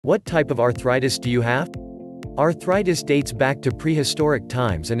What type of arthritis do you have? Arthritis dates back to prehistoric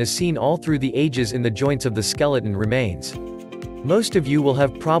times and is seen all through the ages in the joints of the skeleton remains. Most of you will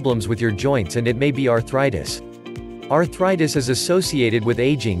have problems with your joints and it may be arthritis. Arthritis is associated with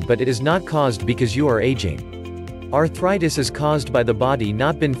aging, but it is not caused because you are aging. Arthritis is caused by the body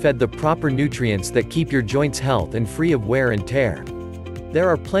not being fed the proper nutrients that keep your joints healthy and free of wear and tear. There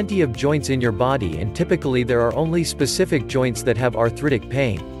are plenty of joints in your body, and typically there are only specific joints that have arthritic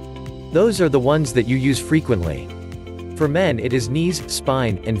pain. Those are the ones that you use frequently. For men it is knees,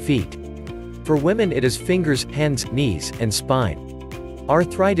 spine, and feet. For women it is fingers, hands, knees, and spine.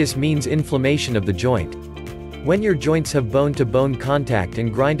 Arthritis means inflammation of the joint. When your joints have bone-to-bone contact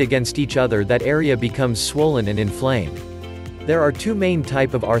and grind against each other, that area becomes swollen and inflamed. There are two main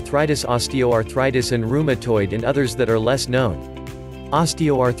types of arthritis: osteoarthritis and rheumatoid, and others that are less known.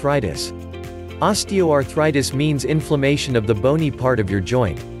 Osteoarthritis. Osteoarthritis means inflammation of the bony part of your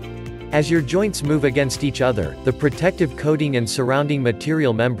joint. As your joints move against each other, the protective coating and surrounding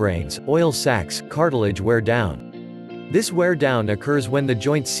material, membranes, oil sacs, cartilage wear down. This wear down occurs when the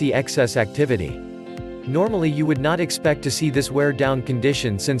joints see excess activity. Normally you would not expect to see this wear down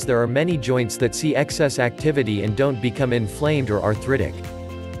condition, since there are many joints that see excess activity and don't become inflamed or arthritic.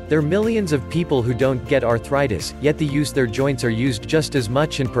 There are millions of people who don't get arthritis, yet their joints are used just as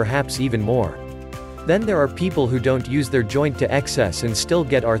much and perhaps even more. Then there are people who don't use their joint to excess and still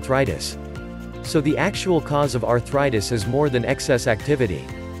get arthritis. So the actual cause of arthritis is more than excess activity.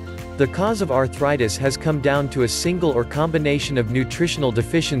 The cause of arthritis has come down to a single or combination of nutritional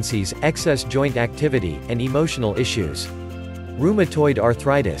deficiencies, excess joint activity, and emotional issues. Rheumatoid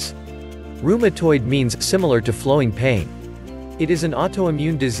arthritis. Rheumatoid means similar to flowing pain. It is an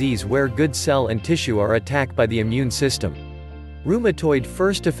autoimmune disease where good cell and tissue are attacked by the immune system. Rheumatoid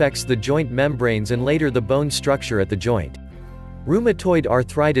first affects the joint membranes and later the bone structure at the joint. Rheumatoid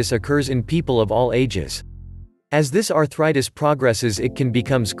arthritis occurs in people of all ages. As this arthritis progresses, it can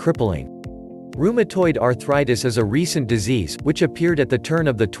become crippling. Rheumatoid arthritis is a recent disease, which appeared at the turn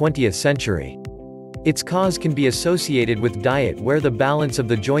of the 20th century. Its cause can be associated with diet, where the balance of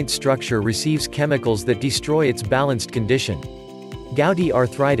the joint structure receives chemicals that destroy its balanced condition. Gouty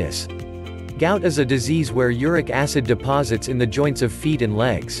arthritis. Gout is a disease where uric acid deposits in the joints of feet and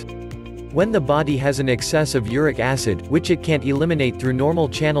legs. When the body has an excess of uric acid, which it can't eliminate through normal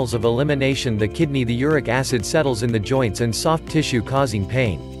channels of elimination, the kidney, the uric acid settles in the joints and soft tissue, causing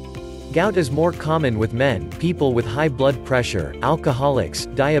pain. Gout is more common with men, people with high blood pressure, alcoholics,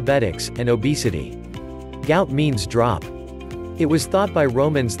 diabetics, and obesity. Gout means drop. It was thought by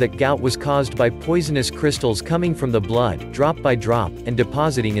Romans that gout was caused by poisonous crystals coming from the blood, drop by drop, and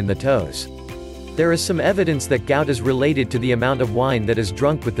depositing in the toes. There is some evidence that gout is related to the amount of wine that is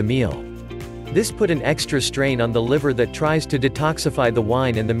drunk with the meal. This put an extra strain on the liver that tries to detoxify the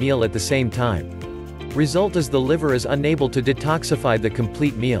wine and the meal at the same time. Result is the liver is unable to detoxify the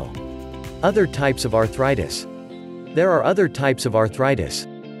complete meal. Other types of arthritis. There are other types of arthritis.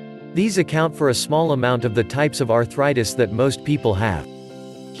 These account for a small amount of the types of arthritis that most people have.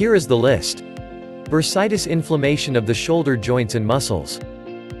 Here is the list. Bursitis, inflammation of the shoulder joints and muscles.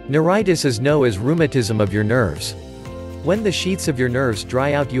 Neuritis is known as rheumatism of your nerves. When the sheaths of your nerves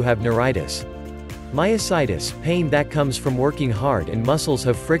dry out, you have neuritis. Myositis, pain that comes from working hard and muscles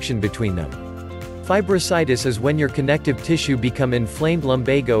have friction between them. Fibrositis is when your connective tissue become inflamed.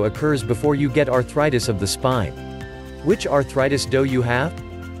 Lumbago occurs before you get arthritis of the spine. Which arthritis do you have?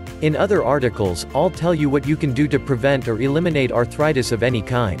 In other articles, I'll tell you what you can do to prevent or eliminate arthritis of any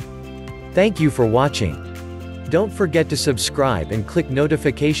kind. Thank you for watching. Don't forget to subscribe and click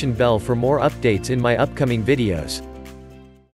notification bell for more updates in my upcoming videos.